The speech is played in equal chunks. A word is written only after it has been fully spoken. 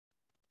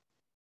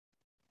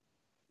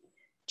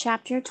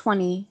Chapter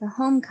 20 The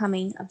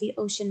Homecoming of the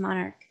Ocean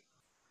Monarch.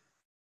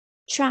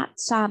 Trot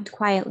sobbed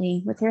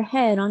quietly, with her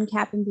head on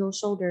Cap'n Bill's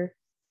shoulder.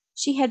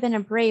 She had been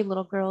a brave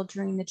little girl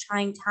during the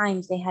trying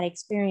times they had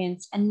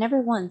experienced, and never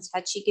once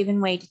had she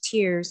given way to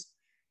tears,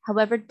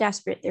 however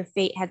desperate their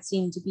fate had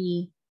seemed to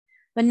be.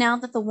 But now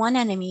that the one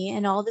enemy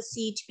and all the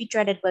sea to be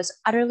dreaded was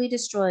utterly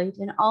destroyed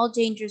and all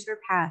dangers were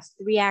past,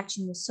 the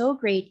reaction was so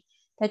great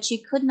that she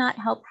could not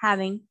help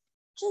having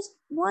just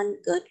one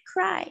good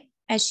cry,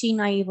 as she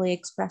naively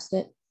expressed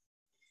it.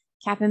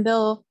 Cap'n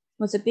Bill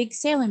was a big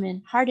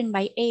sailorman, hardened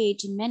by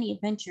age and many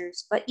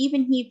adventures, but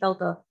even he felt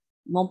a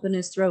lump in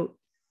his throat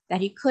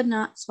that he could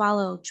not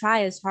swallow,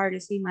 try as hard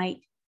as he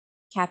might.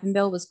 Cap'n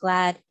Bill was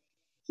glad.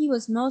 He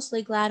was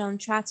mostly glad on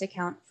Trot's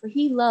account, for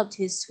he loved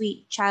his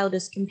sweet,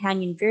 childish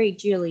companion very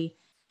dearly,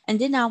 and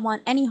did not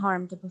want any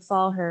harm to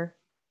befall her.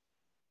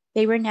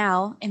 They were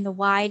now in the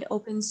wide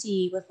open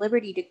sea, with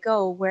liberty to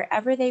go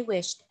wherever they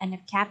wished, and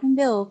if Cap'n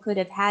Bill could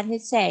have had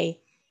his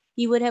say,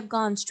 he would have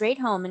gone straight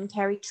home and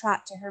carried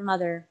Trot to her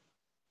mother.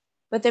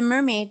 But the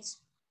mermaids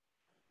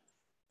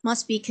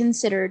must be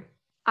considered.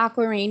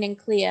 Aquareine and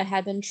Clea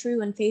had been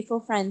true and faithful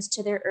friends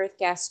to their earth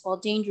guests while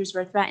dangers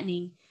were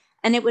threatening,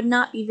 and it would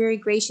not be very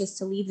gracious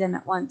to leave them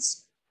at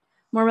once.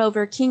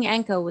 Moreover, King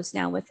Anko was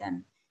now with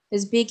them,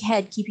 his big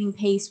head keeping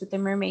pace with the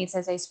mermaids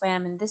as they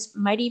swam, and this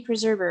mighty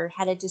preserver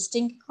had a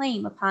distinct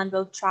claim upon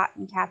both Trot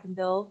and Cap'n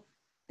Bill.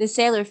 The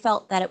sailor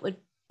felt that it would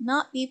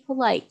not be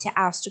polite to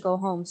ask to go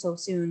home so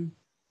soon.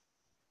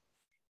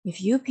 "If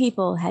you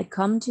people had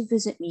come to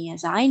visit me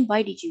as I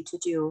invited you to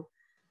do,"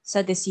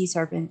 said the sea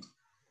serpent,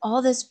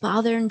 "all this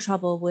bother and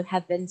trouble would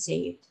have been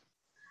saved.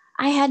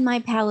 I had my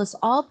palace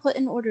all put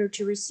in order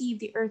to receive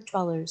the earth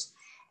dwellers,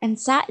 and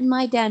sat in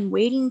my den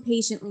waiting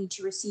patiently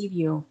to receive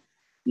you.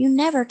 You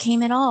never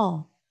came at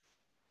all."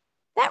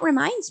 "That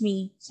reminds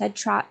me," said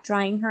Trot,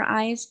 drying her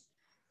eyes.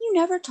 "You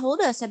never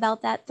told us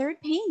about that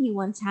third pain you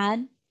once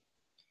had."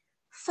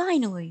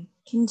 "Finally,"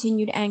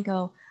 continued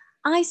Anko,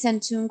 "I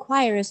sent to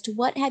inquire as to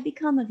what had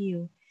become of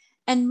you,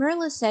 and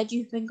Merla said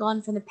you've been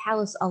gone from the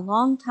palace a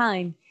long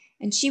time,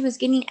 and she was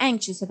getting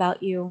anxious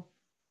about you.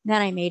 Then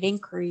I made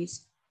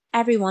inquiries.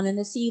 Everyone in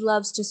the sea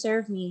loves to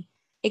serve me,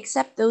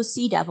 except those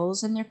sea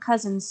devils and their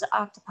cousins the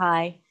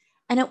octopi,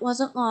 and it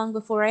wasn't long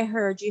before I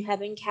heard you had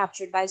been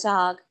captured by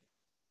Zog."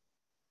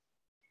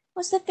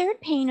 "Was the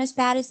third pain as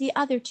bad as the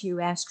other two?"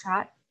 asked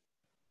Trot.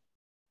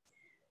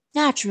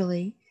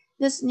 "Naturally,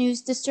 this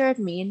news disturbed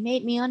me and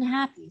made me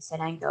unhappy," said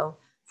Anko,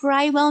 "for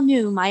I well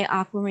knew, my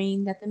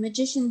Aquareine, that the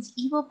magician's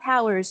evil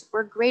powers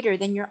were greater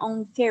than your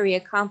own fairy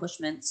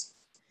accomplishments.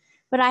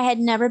 But I had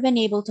never been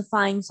able to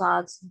find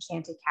Zog's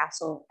enchanted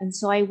castle, and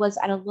so I was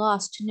at a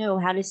loss to know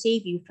how to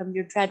save you from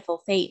your dreadful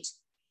fate.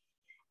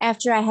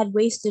 After I had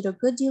wasted a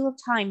good deal of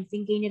time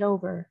thinking it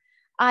over,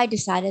 I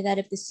decided that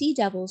if the sea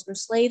devils were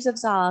slaves of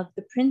Zog,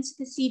 the prince of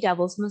the sea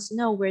devils must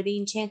know where the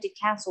enchanted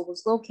castle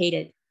was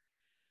located.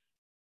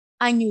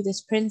 I knew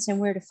this prince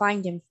and where to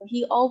find him, for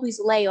he always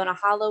lay on a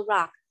hollow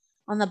rock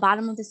on the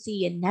bottom of the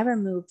sea and never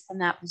moved from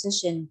that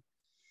position.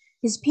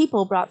 His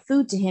people brought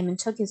food to him and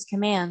took his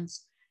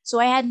commands, so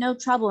I had no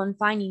trouble in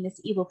finding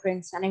this evil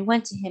prince, and I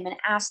went to him and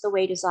asked the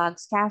way to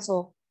Zog's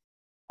castle.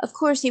 Of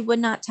course, he would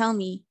not tell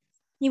me.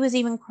 He was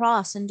even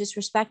cross and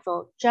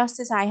disrespectful, just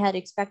as I had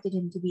expected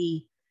him to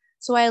be.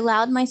 So I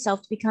allowed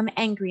myself to become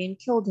angry and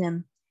killed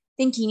him,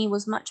 thinking he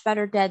was much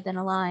better dead than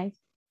alive.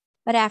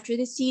 But after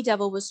the sea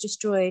devil was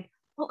destroyed,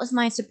 what was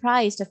my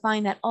surprise to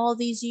find that all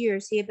these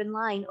years he had been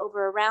lying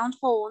over a round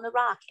hole in the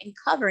rock and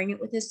covering it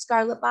with his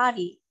scarlet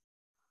body.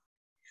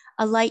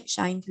 A light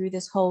shined through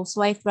this hole,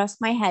 so I thrust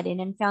my head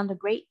in and found a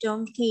great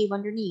domed cave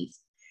underneath,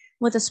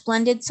 with a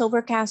splendid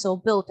silver castle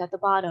built at the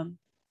bottom.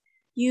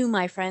 You,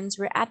 my friends,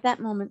 were at that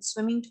moment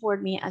swimming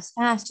toward me as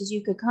fast as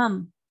you could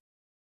come.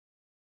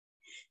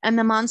 And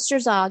the monster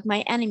Zog,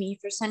 my enemy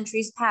for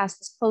centuries past,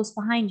 was close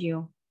behind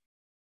you.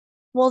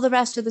 Well, the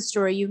rest of the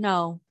story you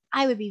know.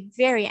 I would be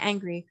very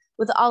angry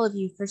with all of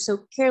you for so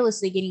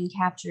carelessly getting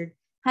captured,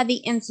 had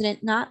the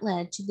incident not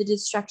led to the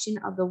destruction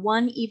of the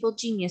one evil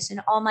genius in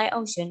all my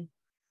ocean.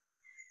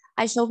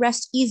 I shall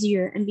rest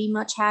easier and be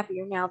much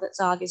happier now that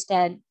Zog is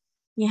dead.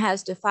 He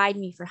has defied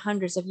me for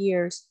hundreds of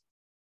years."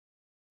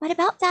 "What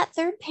about that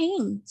third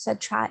pain?" said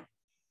Trot.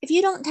 "If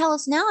you don't tell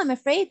us now, I'm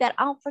afraid that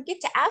I'll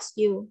forget to ask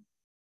you."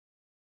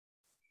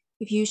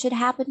 "If you should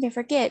happen to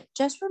forget,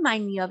 just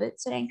remind me of it,"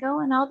 said Anko,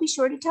 "and I'll be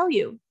sure to tell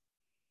you."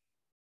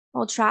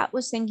 While Trot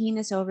was thinking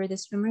this over, the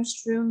swimmers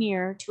drew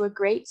near to a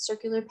great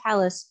circular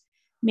palace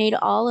made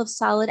all of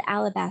solid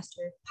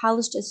alabaster,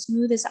 polished as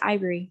smooth as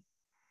ivory.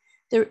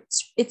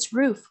 Its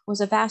roof was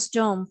a vast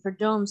dome, for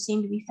domes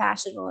seemed to be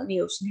fashionable in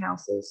the ocean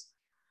houses.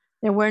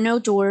 There were no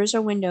doors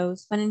or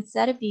windows, but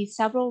instead of these,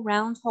 several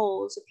round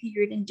holes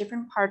appeared in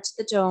different parts of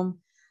the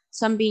dome,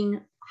 some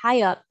being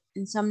high up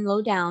and some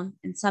low down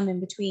and some in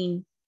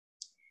between.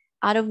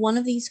 Out of one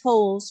of these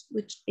holes,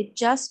 which it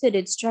just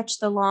fitted, stretched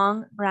the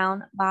long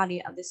brown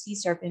body of the sea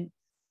serpent.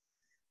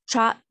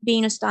 Trot,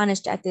 being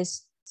astonished at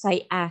this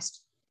sight,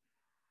 asked,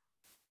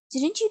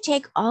 "Didn't you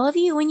take all of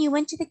you when you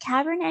went to the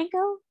cavern,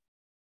 Anko?"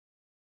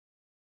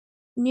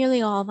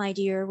 Nearly all, my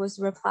dear, was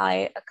the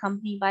reply,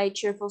 accompanied by a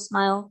cheerful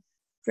smile,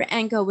 for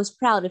Anko was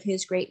proud of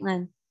his great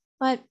length.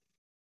 But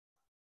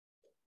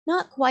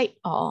not quite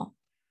all.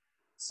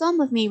 Some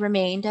of me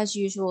remained, as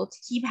usual, to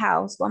keep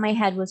house while my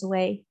head was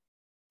away.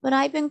 But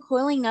I've been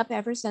coiling up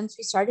ever since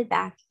we started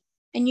back,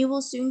 and you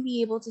will soon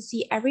be able to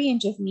see every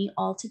inch of me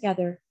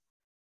altogether.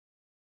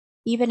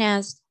 Even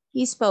as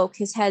he spoke,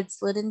 his head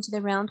slid into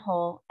the round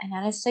hole, and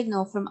at a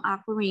signal from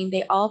Aquamarine,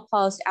 they all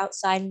paused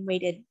outside and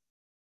waited.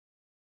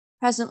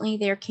 Presently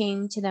there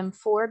came to them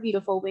 4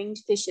 beautiful winged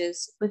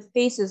fishes with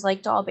faces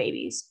like doll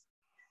babies.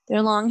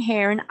 Their long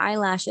hair and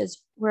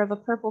eyelashes were of a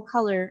purple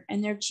color,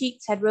 and their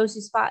cheeks had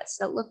rosy spots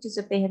that looked as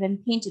if they had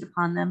been painted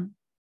upon them.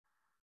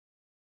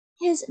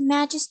 His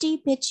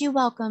Majesty bids you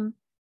welcome,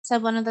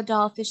 said one of the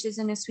doll fishes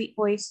in a sweet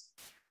voice.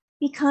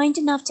 Be kind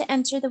enough to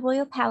enter the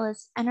royal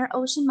palace, and our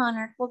ocean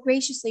monarch will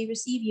graciously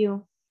receive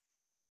you.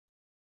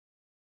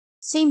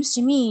 Seems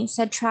to me,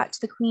 said Trot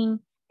to the queen,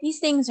 these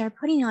things are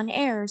putting on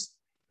airs.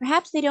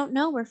 Perhaps they don't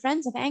know we're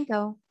friends of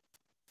Anko.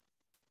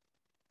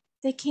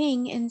 The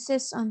king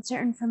insists on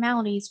certain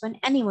formalities when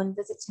anyone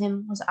visits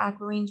him, was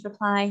Aquarine's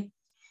reply.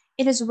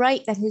 It is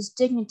right that his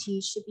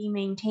dignity should be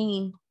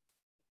maintained.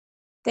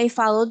 They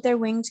followed their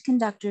winged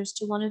conductors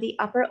to one of the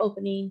upper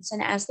openings,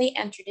 and as they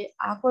entered it,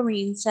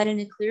 Aquamarine said in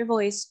a clear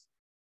voice,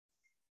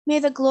 May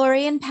the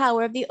glory and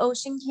power of the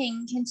Ocean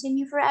King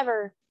continue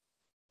forever.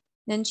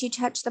 Then she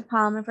touched the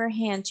palm of her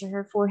hand to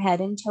her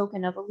forehead in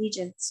token of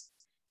allegiance,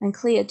 and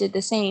Clea did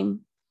the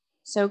same.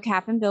 So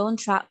Cap'n Bill and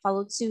Trot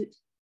followed suit.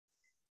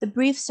 The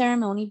brief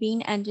ceremony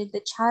being ended, the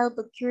child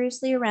looked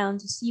curiously around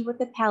to see what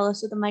the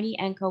palace of the mighty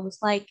Anko was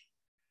like.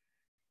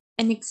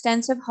 An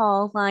extensive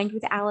hall lined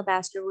with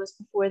alabaster was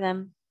before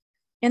them.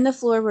 In the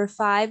floor were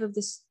 5 of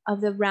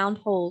the round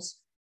holes.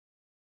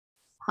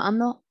 On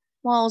the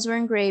walls were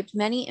engraved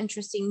many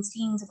interesting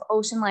scenes of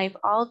ocean life,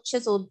 all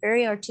chiseled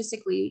very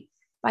artistically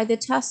by the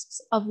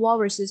tusks of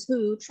walruses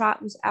who,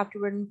 Trot was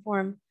afterward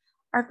informed,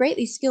 are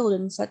greatly skilled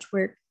in such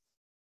work.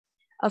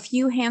 A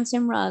few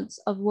handsome rugs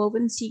of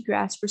woven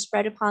seagrass were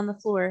spread upon the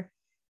floor,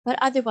 but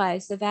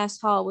otherwise the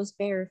vast hall was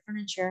bare of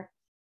furniture.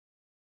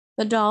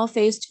 The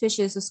doll-faced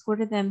fishes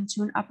escorted them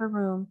to an upper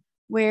room,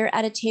 where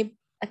a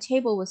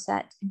table was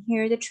set, and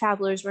here the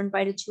travelers were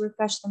invited to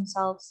refresh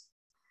themselves.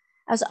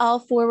 As all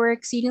 4 were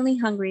exceedingly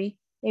hungry,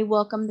 they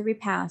welcomed the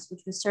repast,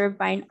 which was served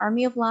by an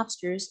army of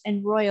lobsters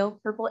in royal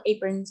purple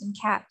aprons and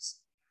caps.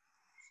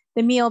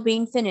 The meal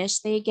being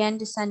finished, they again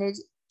descended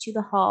to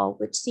the hall,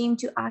 which seemed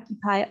to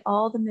occupy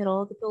all the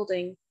middle of the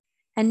building,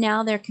 and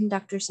now their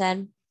conductor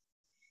said,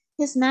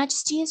 His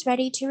Majesty is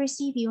ready to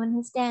receive you in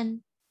his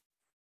den.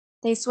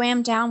 They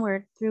swam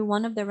downward through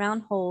one of the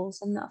round holes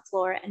in the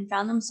floor and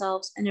found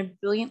themselves in a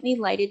brilliantly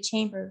lighted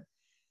chamber,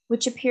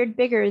 which appeared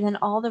bigger than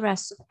all the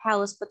rest of the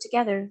palace put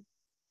together.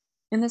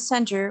 In the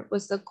center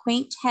was the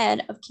quaint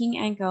head of King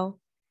Anko,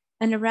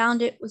 and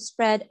around it was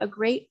spread a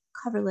great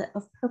coverlet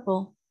of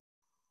purple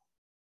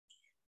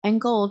and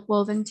gold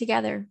woven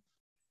together.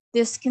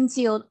 This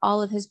concealed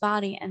all of his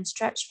body and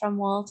stretched from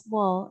wall to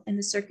wall in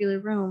the circular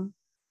room.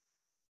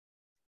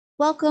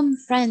 Welcome,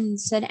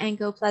 friends, said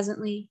Anko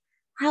pleasantly.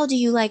 How do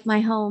you like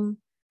my home?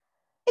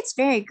 It's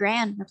very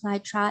grand,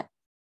 replied Trot.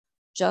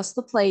 Just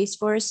the place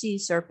for a sea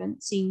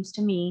serpent, seems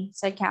to me,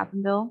 said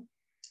Cap'n Bill.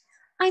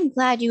 I'm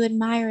glad you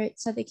admire it,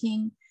 said the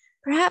king.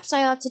 Perhaps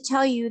I ought to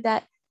tell you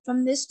that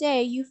from this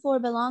day you 4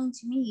 belong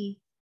to me.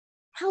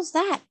 How's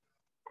that?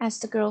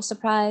 Asked the girl,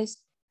 surprised.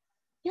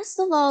 Just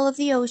the law of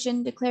the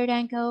ocean, declared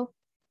Anko,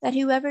 that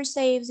whoever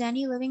saves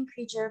any living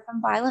creature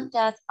from violent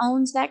death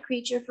owns that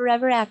creature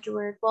forever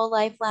afterward while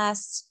life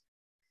lasts.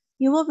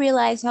 You will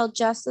realize how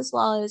just this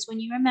law is when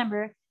you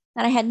remember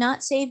that had I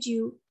not saved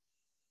you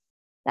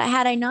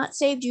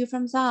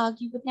from Zog,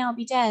 you would now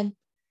be dead.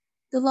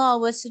 The law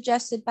was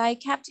suggested by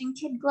Captain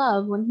Kid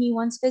Glove when he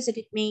once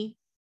visited me.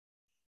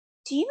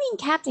 Do you mean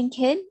Captain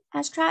Kidd?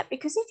 Asked Trot,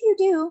 because if you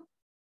do,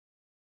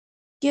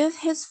 give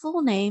his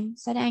full name,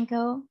 said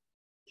Anko.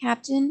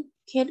 Captain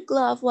Kid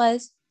Glove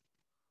was.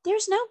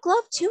 There's no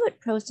glove to it,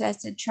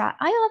 protested Trot.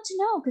 I ought to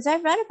know, because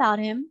I've read about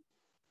him.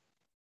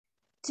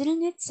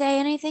 Didn't it say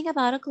anything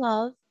about a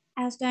glove?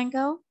 Asked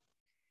Anko.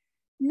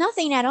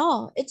 Nothing at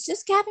all. It's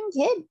just Captain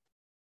Kidd,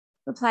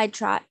 replied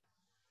Trot.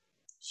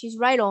 She's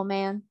right, old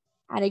man,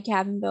 added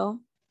Cap'n Bill.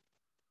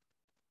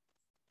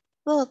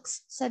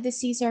 Books, said the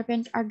sea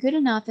serpent, are good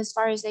enough as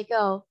far as they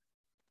go,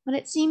 but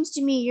it seems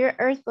to me your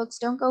earth books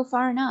don't go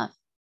far enough.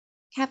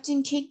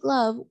 Captain Kid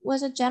Glove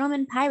was a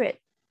gentleman pirate,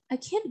 a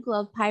kid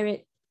glove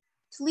pirate.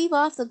 To leave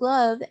off the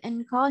glove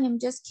and call him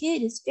just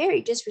Kid is very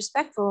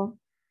disrespectful.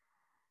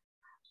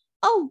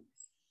 Oh,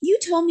 you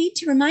told me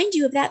to remind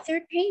you of that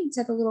 3rd pane,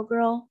 said the little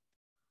girl.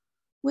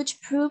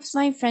 Which proves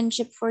my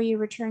friendship for you,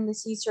 returned the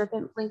sea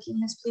serpent,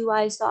 blinking his blue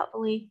eyes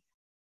thoughtfully.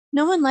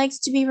 No one likes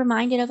to be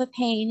reminded of a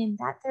pain, and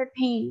that 3rd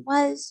pane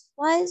was.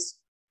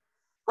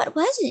 What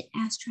was it?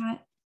 Asked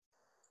Trot.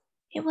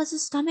 It was a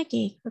stomach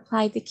ache,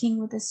 replied the king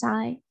with a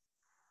sigh.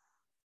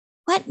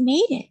 What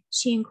made it?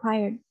 She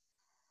inquired.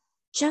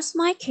 Just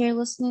my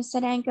carelessness,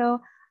 said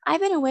Anko.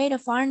 I've been away to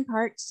foreign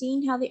parts,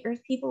 seeing how the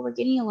Earth people were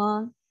getting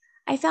along.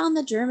 I found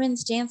the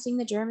Germans dancing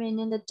the German,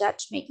 and the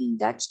Dutch making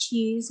Dutch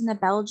cheese, and the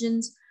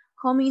Belgians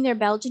combing their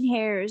Belgian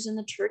hairs, and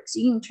the Turks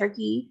eating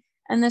turkey,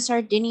 and the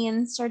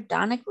Sardinians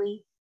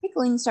sardonically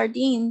pickling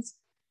sardines.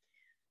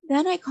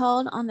 Then I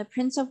called on the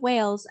Prince of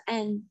Wales,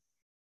 and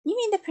you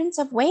mean the Prince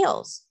of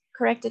Wales,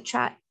 corrected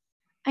Trot.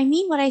 I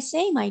mean what I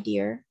say, my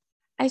dear.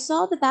 I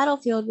saw the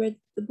battlefield where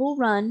the Bull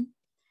Run,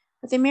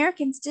 but the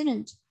Americans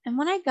didn't. And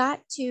when I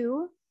got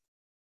to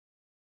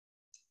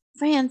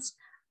France,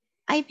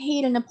 I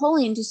paid a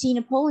Napoleon to see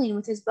Napoleon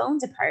with his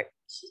bones apart.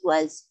 He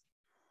was,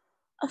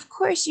 of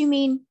course, you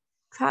mean,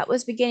 Trot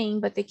was beginning,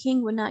 but the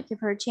king would not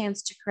give her a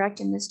chance to correct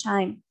him this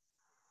time.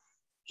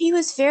 He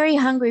was very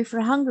hungry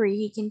for Hungary,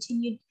 he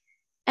continued,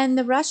 and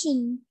the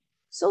Russian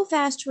so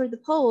fast toward the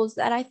Poles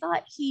that I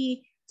thought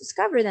he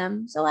discovered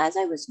them. So as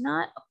I was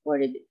not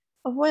accorded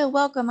a royal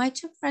welcome, I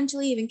took French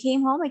leave and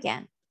came home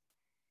again.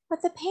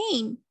 But the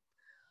pain.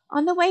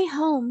 On the way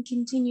home,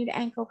 continued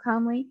Anko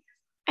calmly,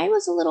 I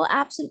was a little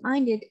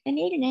absent-minded and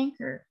ate an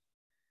anchor.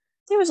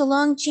 There was a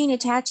long chain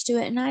attached to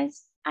it, and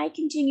as I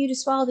continued to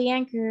swallow the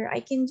anchor, I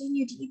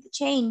continued to eat the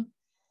chain.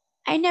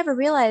 I never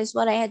realized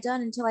what I had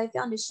done until I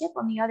found a ship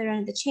on the other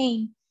end of the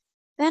chain.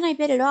 Then I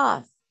bit it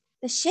off.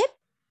 The ship?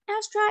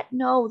 Asked Trot.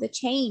 No, the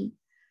chain.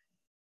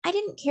 I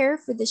didn't care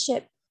for the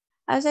ship,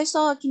 as I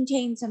saw it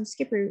contained some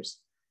skippers.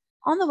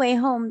 On the way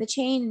home, the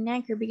chain and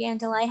anchor began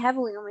to lie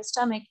heavily on my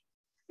stomach.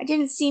 I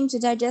didn't seem to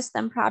digest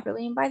them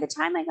properly, and by the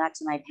time I got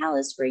to my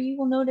palace, where you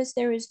will notice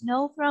there is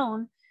no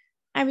throne,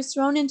 I was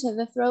thrown into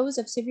the throes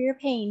of severe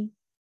pain.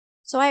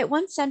 So I at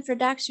once sent for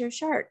Dr.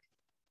 Shark.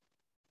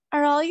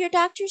 Are all your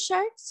doctors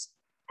sharks?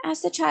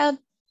 Asked the child.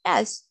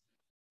 Yes.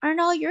 Aren't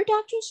all your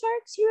doctors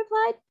sharks? He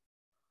replied.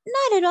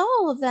 Not at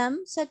all of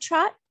them, said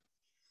Trot.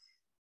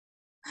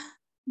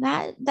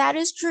 That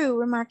is true,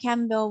 remarked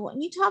Cap'n Bill.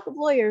 When you talk of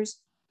lawyers,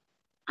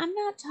 I'm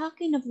not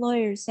talking of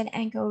lawyers, said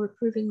Anko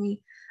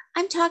reprovingly.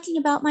 I'm talking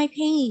about my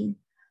pain.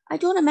 I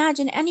don't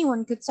imagine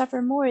anyone could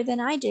suffer more than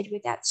I did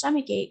with that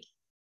stomach ache.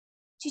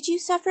 Did you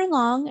suffer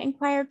long?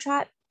 Inquired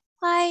Trot.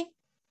 Why,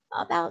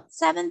 about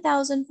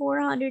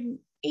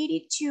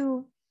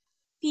 7,482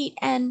 feet,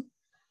 and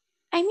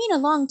I mean a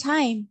long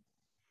time.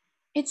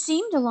 It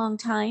seemed a long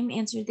time,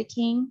 answered the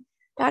king.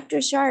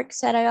 Dr. Shark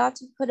said I ought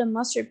to put a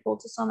mustard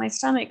poultice on my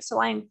stomach, so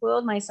I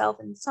uncoiled myself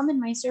and summoned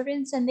my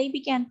servants, and they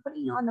began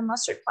putting on the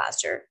mustard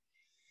plaster.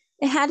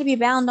 It had to be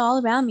bound all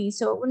around me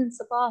so it wouldn't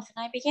slip off,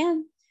 and I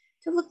began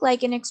to look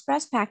like an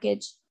express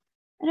package.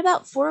 In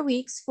about 4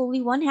 weeks,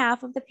 fully one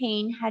half of the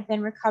pain had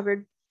been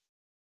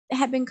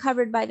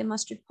covered by the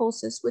mustard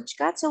poultice, which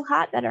got so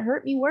hot that it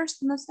hurt me worse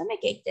than the stomach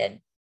ache did.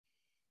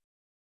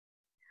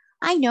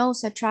 I know,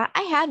 said Trot.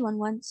 I had one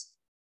once.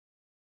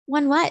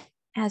 One what?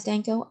 Asked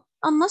Anko.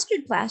 A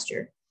mustard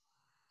plaster.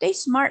 They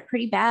smart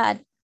pretty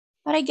bad,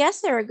 but I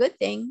guess they're a good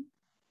thing.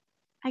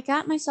 I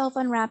got myself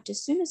unwrapped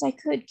as soon as I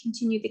could,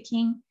 continued the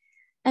king,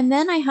 and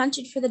then I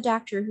hunted for the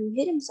doctor, who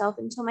hid himself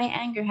until my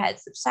anger had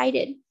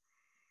subsided.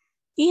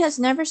 He has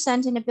never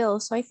sent in a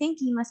bill, so I think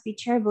he must be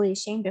terribly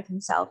ashamed of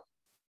himself.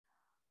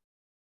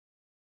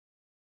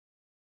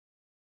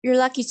 You're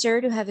lucky,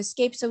 sir, to have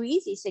escaped so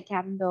easy, said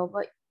Cap'n Bill,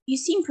 but you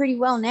seem pretty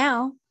well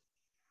now.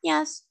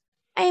 Yes,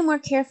 I am more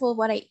careful of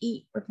what I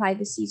eat, replied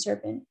the sea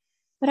serpent.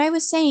 But I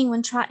was saying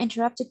when Trot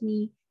interrupted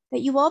me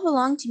that you all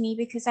belong to me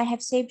because I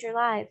have saved your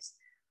lives.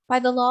 By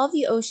the law of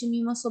the ocean,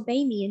 you must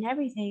obey me in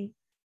everything.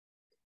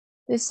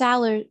 The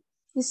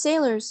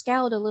sailors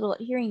scowled a little at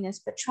hearing this,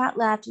 but Trot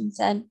laughed and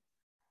said,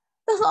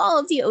 The law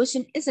of the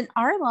ocean isn't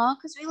our law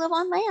because we live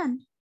on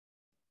land.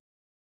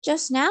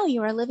 Just now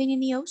you are living in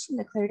the ocean,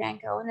 declared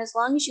Anko, and as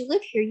long as you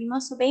live here, you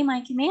must obey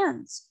my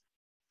commands.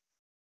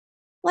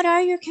 What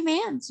are your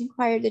commands?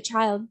 Inquired the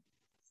child.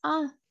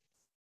 Ah,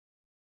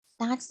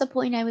 that's the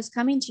point I was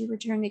coming to,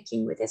 returned the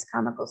king with his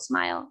comical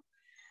smile.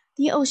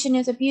 The ocean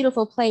is a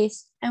beautiful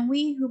place, and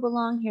we who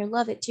belong here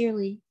love it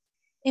dearly.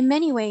 In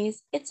many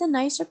ways, it's a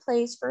nicer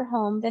place for a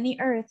home than the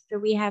earth, for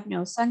we have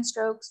no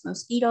sunstrokes,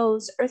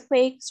 mosquitoes,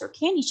 earthquakes, or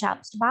candy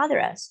shops to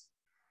bother us.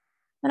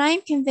 But I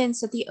am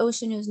convinced that the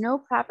ocean is no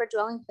proper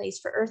dwelling place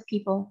for earth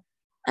people,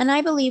 and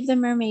I believe the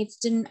mermaids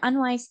did an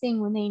unwise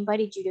thing when they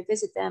invited you to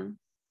visit them.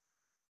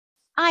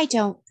 I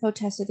don't,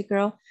 protested the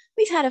girl.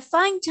 We've had a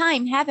fine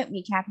time, haven't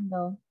we, Cap'n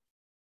Bill?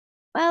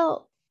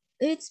 Well,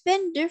 it's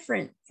been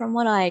different from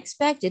what I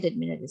expected,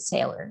 admitted the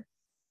sailor.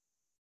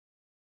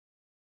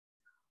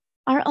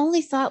 Our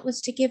only thought was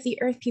to give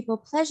the earth people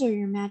pleasure,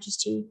 your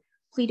majesty,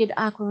 pleaded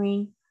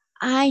Aquamarine.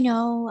 I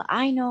know,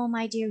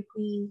 my dear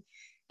queen,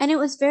 and it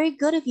was very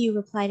good of you,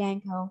 replied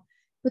Anko,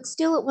 but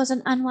still it was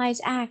an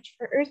unwise act,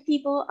 for earth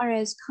people are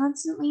as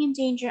constantly in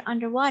danger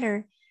under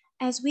water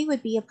as we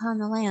would be upon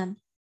the land.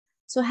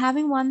 So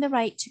having won the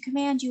right to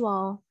command you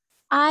all,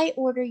 I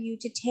order you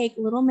to take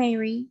little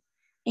Mayre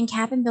and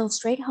Cap'n Bill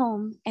straight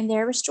home and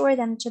there restore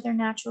them to their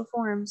natural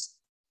forms.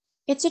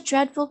 It's a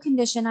dreadful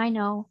condition, I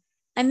know,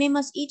 and they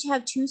must each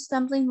have two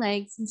stumbling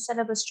legs instead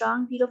of a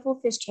strong, beautiful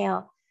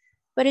fishtail,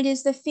 but it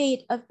is the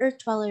fate of earth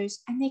dwellers,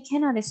 and they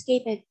cannot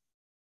escape it.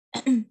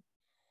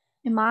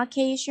 In my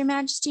case, your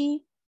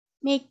majesty,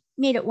 made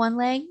it one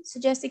leg,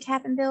 suggested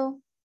Cap'n Bill.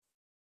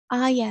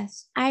 Ah,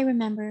 yes, I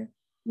remember.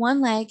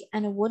 One leg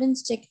and a wooden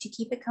stick to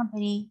keep it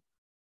company.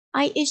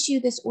 I issue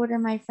this order,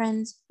 my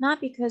friends, not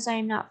because I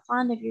am not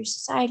fond of your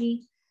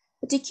society,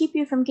 but to keep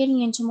you from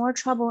getting into more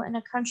trouble in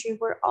a country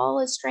where all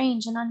is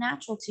strange and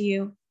unnatural to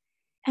you.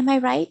 Am I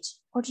right,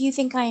 or do you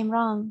think I am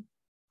wrong?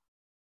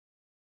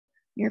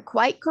 You're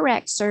quite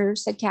correct, sir,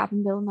 said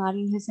Cap'n Bill,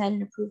 nodding his head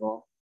in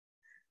approval.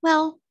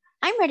 Well,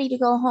 I'm ready to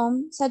go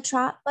home, said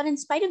Trot, but in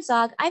spite of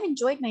Zog, I've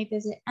enjoyed my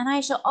visit, and I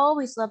shall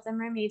always love the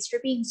mermaids for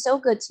being so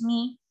good to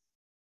me.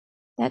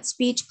 That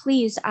speech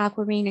pleased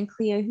Aquamarine and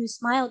Cleo, who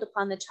smiled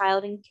upon the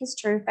child and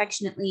kissed her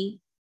affectionately.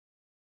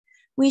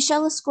 We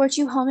shall escort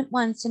you home at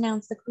once,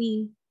 announced the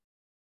queen.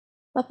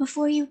 But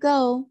before you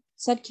go,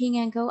 said King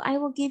Anko, I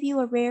will give you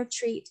a rare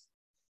treat.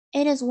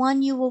 It is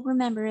one you will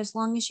remember as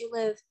long as you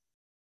live.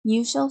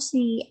 You shall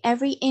see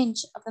every inch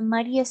of the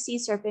mightiest sea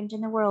serpent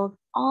in the world,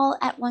 all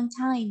at one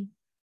time.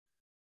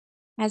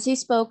 As he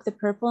spoke, the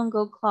purple and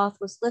gold cloth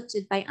was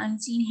lifted by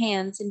unseen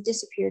hands and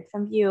disappeared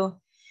from view.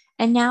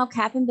 And now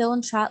Cap'n Bill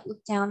and Trot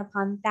looked down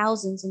upon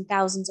thousands and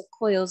thousands of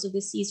coils of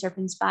the sea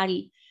serpent's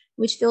body,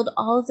 which filled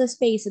all of the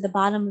space at the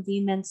bottom of the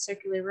immense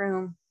circular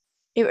room.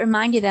 It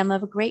reminded them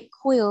of a great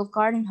coil of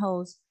garden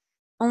hose,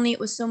 only it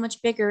was so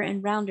much bigger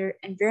and rounder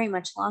and very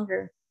much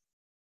longer.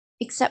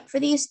 Except for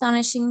the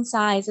astonishing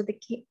size of the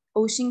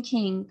Ocean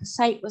King, the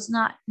sight was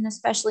not an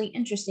especially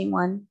interesting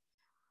one.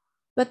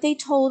 But they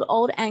told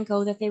old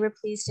Anko that they were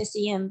pleased to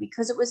see him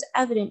because it was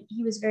evident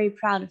he was very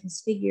proud of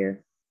his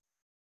figure.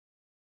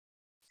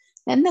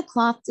 Then the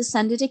cloth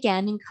descended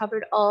again and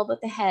covered all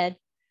but the head,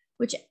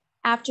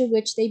 after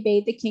which they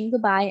bade the king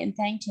goodbye and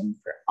thanked him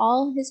for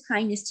all his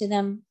kindness to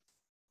them.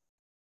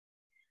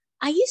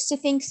 I used to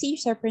think sea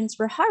serpents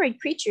were horrid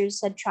creatures,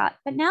 said Trot,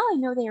 but now I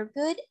know they are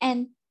good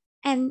and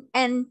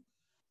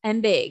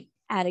and big,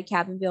 added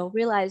Cap'n Bill,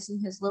 realizing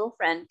his little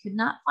friend could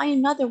not find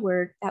another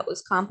word that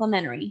was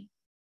complimentary.